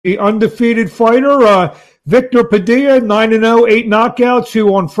the undefeated fighter, Victor Padilla, 9-0, 8 knockouts,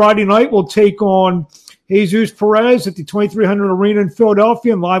 who on Friday night will take on Jesus Perez at the 2300 Arena in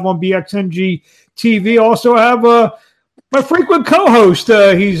Philadelphia and live on BXNG TV. Also have my frequent co-host.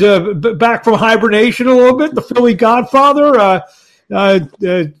 He's back from hibernation a little bit, the Philly Godfather.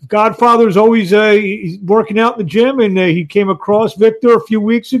 Godfather's always he's working out in the gym, and he came across Victor a few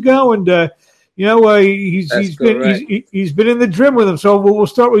weeks ago, and he's been in the gym with him. So we'll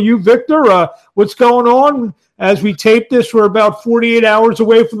start with you, Victor. What's going on as we tape this? We're about 48 hours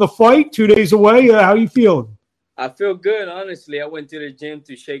away from the fight, 2 days away. How you feeling? I feel good, honestly. I went to the gym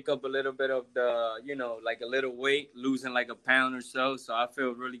to shake up a little bit of the, like a little weight, losing like a pound or so. So I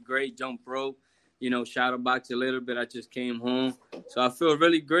feel really great. Jump rope, shadow box a little bit. I just came home. So I feel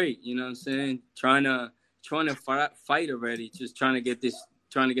really great. You know what I'm saying? Trying to fight already. Just trying to get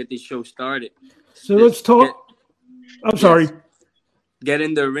this show started. So let's talk. I'm sorry. Get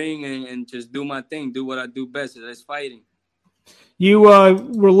in the ring and just do my thing. Do what I do best. That's fighting. You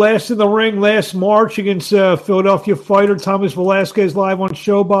were last in the ring last March against Philadelphia fighter Thomas Velasquez live on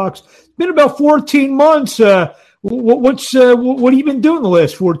Showbox. It's been about 14 months. What have you been doing the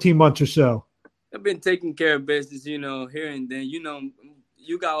last 14 months or so? I've been taking care of business, here and then.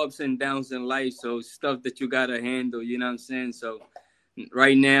 You got ups and downs in life, so stuff that you got to handle, you know what I'm saying? So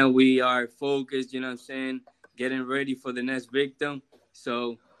right now we are focused, you know what I'm saying, getting ready for the next victim.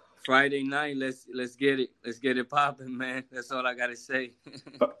 So Friday night, let's get it. Let's get it popping, man. That's all I got to say.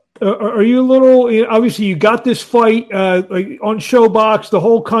 Are you a little – obviously you got this fight like on Showbox. The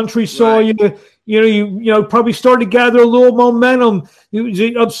whole country saw you. You probably started to gather a little momentum. Does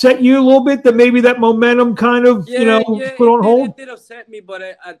it upset you a little bit that maybe that momentum kind of, put on hold? It did upset me, but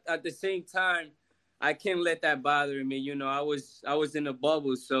at the same time, I can't let that bother me. I was in a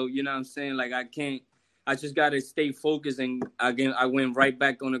bubble, so, you know what I'm saying? Like, I just got to stay focused. And again, I went right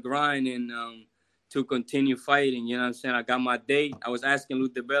back on the grind and to continue fighting. You know what I'm saying? I got my date. I was asking Lou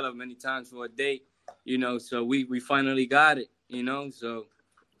DeBella many times for a date, so we finally got it, so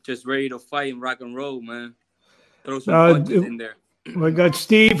just ready to fight and rock and roll, man. Throw some punches in there. I got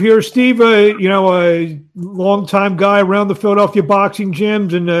Steve here. Steve, a longtime guy around the Philadelphia boxing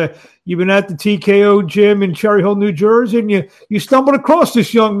gyms, and you've been at the TKO gym in Cherry Hill, New Jersey, and you stumbled across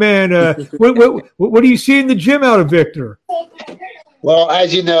this young man. What do you see in the gym out of Victor? Well,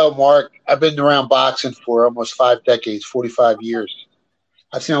 as you know, Mark, I've been around boxing for almost 5 decades, 45 years.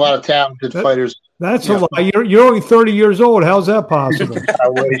 I've seen a lot of talented fighters. That's a lot. You're only 30 years old. How's that possible? I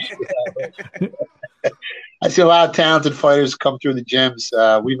wish. I see a lot of talented fighters come through the gyms.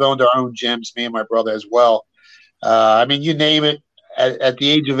 We've owned our own gyms, me and my brother as well. You name it. At the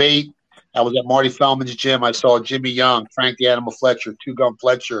age of 8, I was at Marty Feldman's gym. I saw Jimmy Young, Frank the Animal Fletcher, Two Gun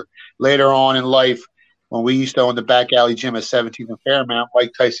Fletcher. Later on in life, when we used to own the back alley gym at 17th and Fairmount,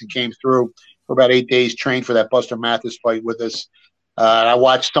 Mike Tyson came through for about 8 days, trained for that Buster Mathis fight with us. And I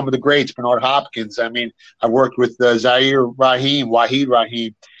watched some of the greats, Bernard Hopkins. I worked with Wahid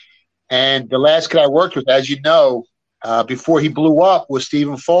Rahim. And the last kid I worked with, as you know, before he blew up, was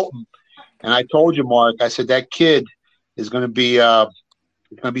Stephen Fulton. And I told you, Mark, I said that kid is going to be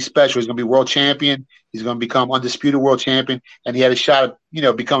special. He's going to be world champion. He's going to become undisputed world champion. And he had a shot at,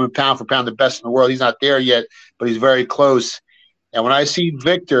 becoming pound for pound the best in the world. He's not there yet, but he's very close. And when I see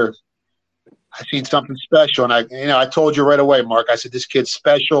Victor, I seen something special. And I told you right away, Mark, I said, this kid's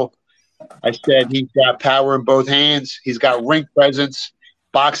special. I said, he's got power in both hands. He's got ring presence,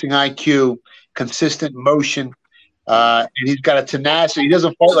 boxing IQ, consistent motion, and he's got a tenacity. He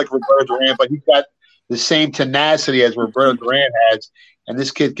doesn't fight like Roberto Duran, but he's got the same tenacity as Roberto Duran has, and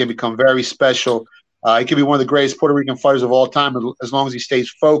this kid can become very special. He could be one of the greatest Puerto Rican fighters of all time as long as he stays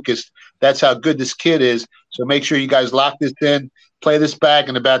focused. That's how good this kid is. So make sure you guys lock this in, play this back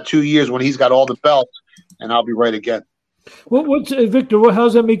in about 2 years when he's got all the belts, and I'll be right again. What's Victor? How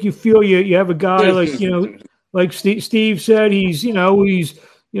does that make you feel? You have a guy like Steve said, he's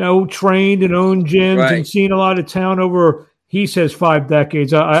trained and owned gyms and seen a lot of town over. He says 5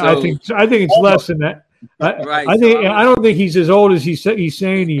 decades. I think it's less than that. I don't think he's as old as he's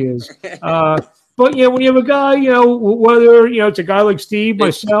saying he is. But when you have a guy, whether it's a guy like Steve,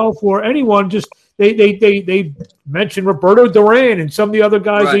 myself, or anyone, just they mention Roberto Duran and some of the other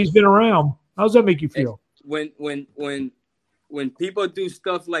guys that he's been around. How does that make you feel? When people do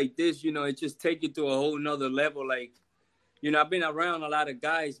stuff like this, it just take you to a whole nother level. Like, I've been around a lot of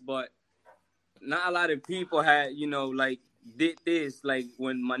guys, but not a lot of people had, did this. Like,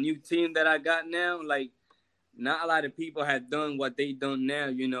 when my new team that I got now, like, not a lot of people had done what they done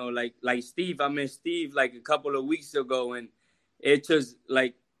now, like Steve. I met Steve like a couple of weeks ago, and it just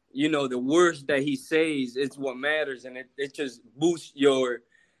like, the words that he says is what matters, and it just boosts your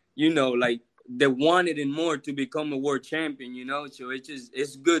like they wanted it more to become a world champion, So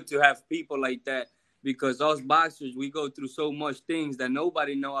it's good to have people like that, because us boxers, we go through so much things that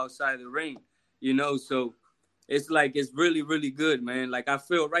nobody know outside the ring, So it's like, it's really, really good, man. Like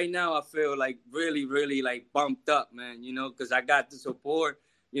right now I feel like really, really like bumped up, man, because I got the support,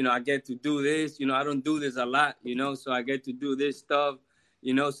 I get to do this, I don't do this a lot, so I get to do this stuff,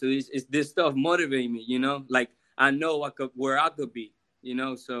 so it's this stuff motivate me, like I know where I could be,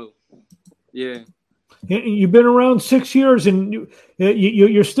 so yeah. You've been around 6 years, and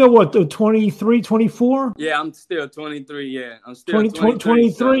you're still what, 23, 24? Yeah, I'm still 23. Yeah, I'm still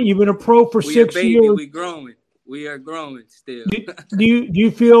 23. So you've been a pro for 6 years. We are growing still. Do you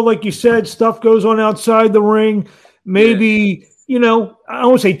feel, like you said, stuff goes on outside the ring? Maybe, I don't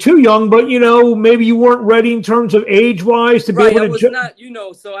want to say too young, but, maybe you weren't ready in terms of age-wise to be able to... I was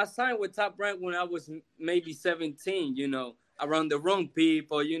not, so I signed with Top Rank when I was maybe 17, around the wrong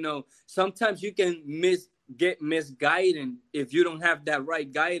people, Sometimes you can get misguided if you don't have that right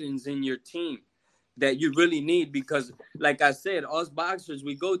guidance in your team that you really need, because like I said, us boxers,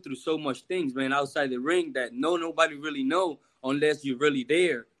 we go through so much things, man, outside the ring that nobody really know unless you're really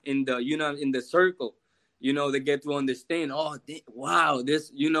there in the, in the circle, they get to understand, wow,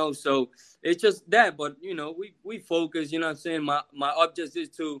 this, so it's just that. But, we focus, what I'm saying? My object is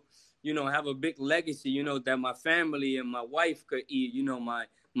to, have a big legacy, that my family and my wife could eat,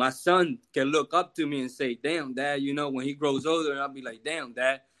 my son can look up to me and say, damn, Dad, when he grows older, I'll be like, damn,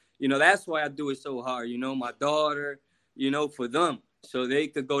 Dad. That's why I do it so hard, my daughter, for them, so they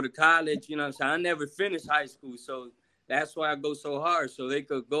could go to college, what I'm saying? I never finished high school, so that's why I go so hard, so they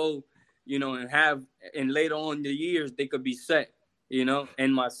could go, and later on in the years, they could be set,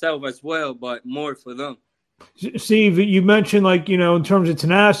 and myself as well, but more for them. Steve, you mentioned, like, in terms of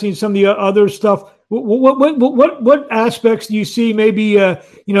tenacity and some of the other stuff. What aspects do you see maybe,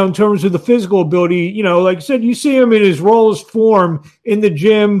 in terms of the physical ability? Like I said, you see him in his rawest form in the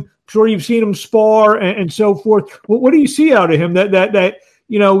gym. I'm sure you've seen him spar and so forth. What do you see out of him that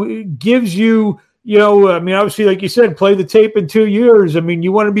gives you, obviously, like you said, play the tape in 2 years.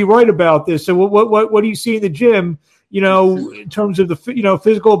 You want to be right about this. So what do you see in the gym, in terms of the,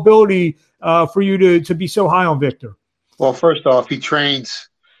 physical ability for you to be so high on Victor? Well, first off, he trains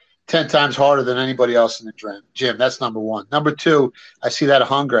 10 times harder than anybody else in the gym. That's number one. Number two, I see that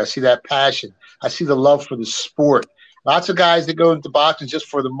hunger. I see that passion. I see the love for the sport. Lots of guys that go into boxing just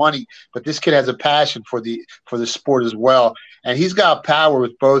for the money, but this kid has a passion for the sport as well. And he's got power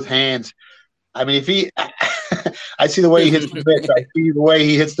with both hands. If he – I see the way he hits the mitts. I see the way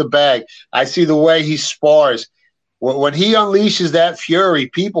he hits the bag. I see the way he spars. When he unleashes that fury,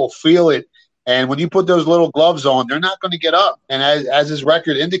 people feel it. And when you put those little gloves on, they're not going to get up. And as his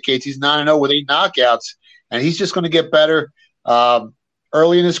record indicates, he's 9-0 with 8 knockouts. And he's just going to get better.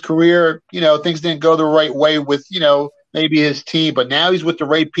 Early in his career, things didn't go the right way with, maybe his team. But now he's with the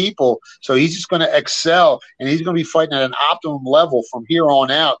right people. So he's just going to excel. And he's going to be fighting at an optimum level from here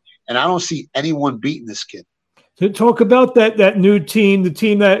on out. And I don't see anyone beating this kid. To talk about that new team, the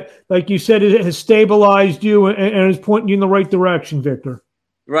team that, like you said, it has stabilized you and is pointing you in the right direction, Victor.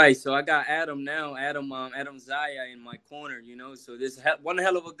 Right, so I got Adam now, Adam Zaya in my corner, so this one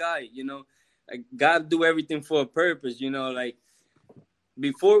hell of a guy, like, God do everything for a purpose, like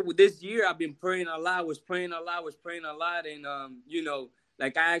before this year, I've been praying a lot, and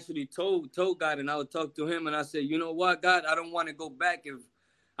like I actually told God, and I would talk to him, and I said, you know what, God, I don't want to go back if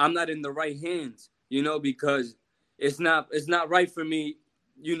I'm not in the right hands, because it's not right for me,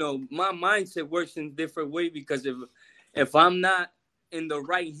 my mindset works in a different way, because if I'm not in the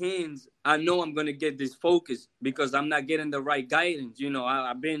right hands, I know I'm gonna get this focus because I'm not getting the right guidance.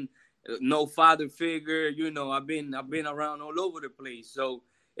 I've been no father figure. I've been around all over the place, so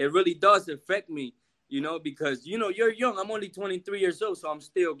it really does affect me. Because you're young. I'm only 23 years old, so I'm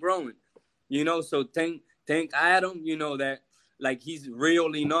still growing. So thank Adam. That like he's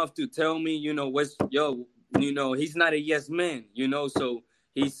real enough to tell me. He's not a yes man. So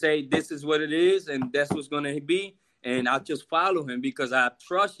he say this is what it is, and that's what's gonna be. And I'll just follow him because I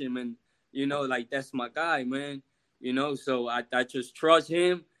trust him. And, like, that's my guy, man. So I just trust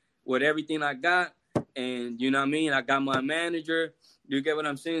him with everything I got. And, I got my manager. You get what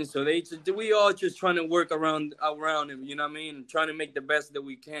I'm saying? So we all just trying to work around him, and trying to make the best that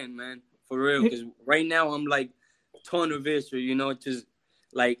we can, man. For real. Because right now I'm, like, ton of issue, just,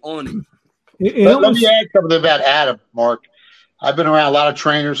 like, on it. Let me add something about Adam, Mark. I've been around a lot of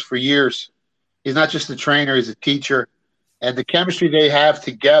trainers for years. He's not just a trainer, he's a teacher. And the chemistry they have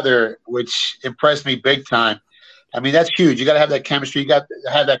together, which impressed me big time. That's huge. You got to have that chemistry. You got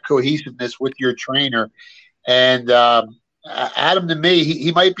to have that cohesiveness with your trainer. And Adam, to me,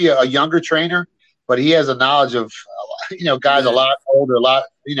 he might be a younger trainer, but he has a knowledge of, guys a lot older, that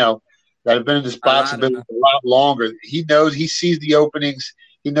have been in this boxing business a lot longer. He knows, he sees the openings,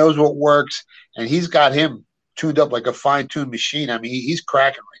 he knows what works, and he's got him tuned up like a fine-tuned machine. I mean, he's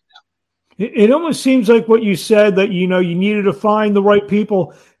cracking right now. It almost seems like what you said, that, you needed to find the right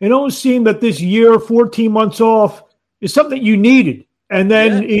people. It almost seemed that this year, 14 months off, is something that you needed. And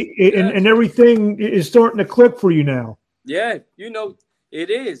then and everything is starting to click for you now. Yeah, it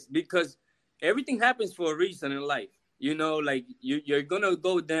is, because everything happens for a reason in life. Like you're going to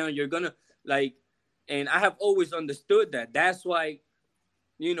go down, you're going to and I have always understood that. That's why,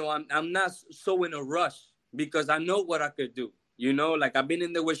 I'm not so in a rush, because I know what I could do. Like I've been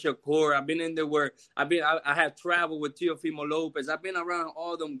in there with Shakur. I've been in there where I have traveled with Teofimo Lopez. I've been around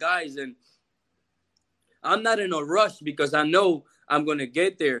all them guys, and I'm not in a rush because I know I'm going to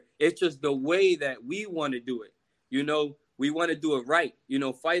get there. It's just the way that we want to do it. We want to do it right.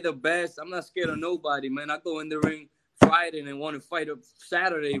 Fight the best. I'm not scared of nobody, man. I go in the ring Friday and want to fight up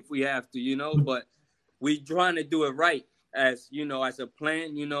Saturday if we have to, but we trying to do it right as a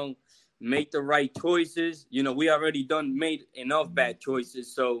plan, make the right choices. We already made enough bad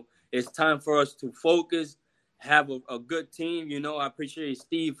choices. So it's time for us to focus, have a good team. I appreciate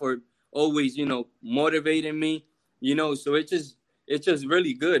Steve for always, motivating me, so it's just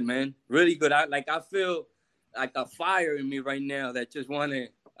really good, man. Really good. I feel like a fire in me right now that just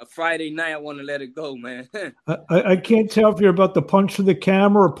a Friday night, I want to let it go, man. I can't tell if you're about to punch through the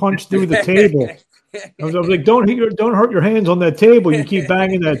camera or punch through the table. I was like, don't hurt your hands on that table. You keep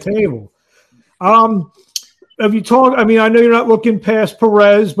banging that table. Have you talked? I mean, I know you're not looking past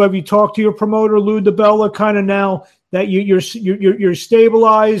Perez, but have you talked to your promoter Lou DiBella kind of now that you're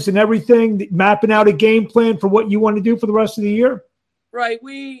stabilized and everything, mapping out a game plan for what you want to do for the rest of the year? Right.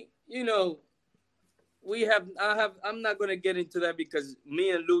 I'm not going to get into that because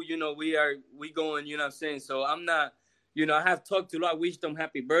me and Lou, we going, what I'm saying? So I'm not, I have talked to Lou. I wished him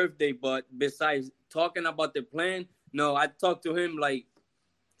happy birthday, but besides talking about the plan, no, I talked to him like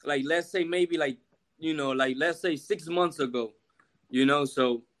let's say maybe let's say 6 months ago,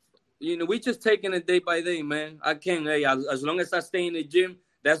 so, we just taking it day by day, man. I can't, as long as I stay in the gym,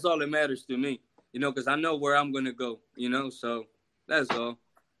 that's all that matters to me, because I know where I'm going to go, so that's all.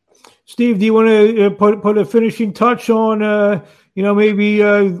 Steve, do you want to put a finishing touch on, maybe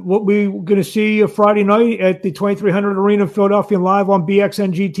what we're going to see Friday night at the 2300 Arena in Philadelphia live on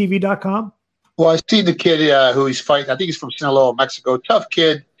bxngtv.com? Well, I see the kid who he's fighting. I think he's from Sinaloa, Mexico. Tough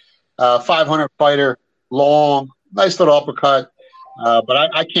kid, 500 fighter, long, nice little uppercut. But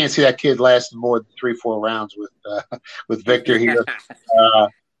I can't see that kid lasting more than 3-4 rounds with Victor here.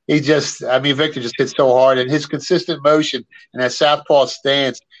 Victor just hits so hard, and his consistent motion and that southpaw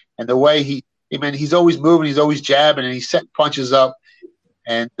stance and the way he's always moving, he's always jabbing, and he's setting punches up,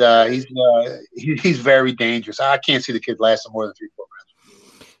 and he's very dangerous. I can't see the kid lasting more than 3-4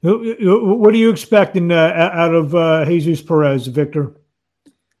 rounds. What are you expecting out of Jesus Perez, Victor?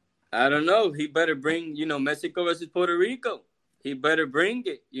 I don't know. He better bring, Mexico versus Puerto Rico. He better bring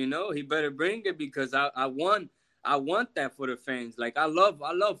it, He better bring it because I want that for the fans. Like, I love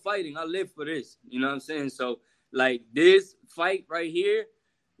fighting. I live for this. You know what I'm saying? So, like, this fight right here,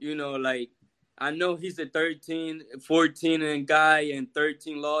 I know he's a 13-14 and guy and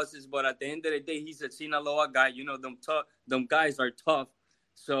 13 losses, but at the end of the day, he's a Sinaloa guy. Them guys are tough.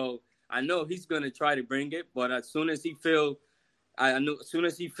 So I know he's gonna try to bring it, but as soon as he feel,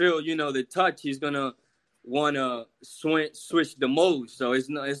 the touch, he's gonna wanna switch the mode. So it's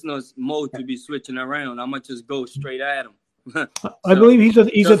no mode to be switching around. I'm gonna just go straight at him. I believe he's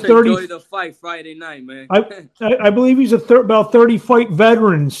a 30. Enjoy the fight Friday night, man. I believe he's about 30 fight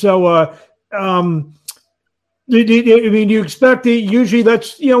veteran. So, do you expect it? Usually,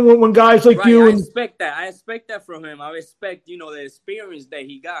 that's when guys like you. I expect that from him. I expect the experience that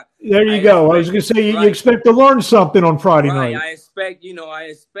he got. There you go. I was gonna say you expect to learn something on Friday night. I expect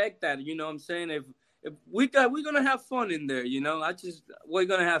that. You know what I'm saying? If we're gonna have fun in there. We're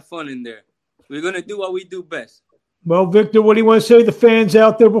gonna have fun in there. We're gonna do what we do best. Well, Victor, what do you want to say to the fans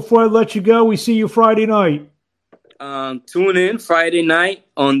out there before I let you go? We see you Friday night. Tune in Friday night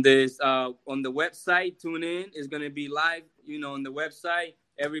on this on the website. Tune in. It's gonna be live, on the website.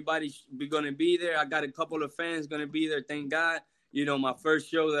 Everybody be gonna be there. I got a couple of fans gonna be there. Thank God. My first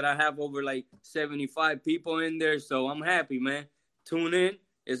show that I have over like 75 people in there. So I'm happy, man. Tune in.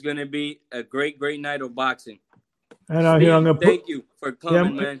 It's gonna be a great night of boxing. And thank you for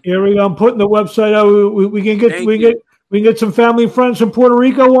coming, man. Here we go. I'm putting the website out. We can get some family and friends from Puerto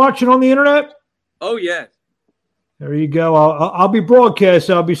Rico watching on the internet. Oh yeah. There you go. I'll be broadcast.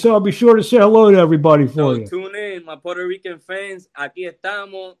 I'll be sure to say hello to everybody for you. Tune in. saying, my Puerto Rican fans, aquí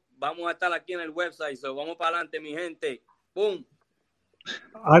estamos. Vamos a estar aquí en el website. So vamos para adelante, mi gente. Boom.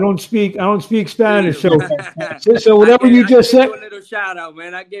 I don't speak Spanish, so whatever you just said. I gave you a little shout out,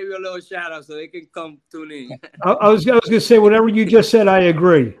 man. I gave you a little shout out so they can come tune in. I was going to say whatever you just said. I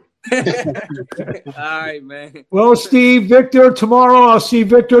agree. All right, man. Well, Steve, Victor, tomorrow I'll see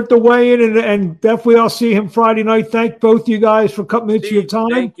Victor at the weigh-in, and definitely I'll see him Friday night. Thank both you guys for coming into your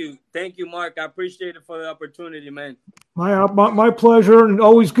time. Thank you, Mark. I appreciate it for the opportunity, man. My pleasure, and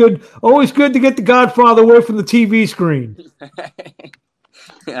always good to get the Godfather away from the TV screen.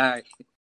 All right.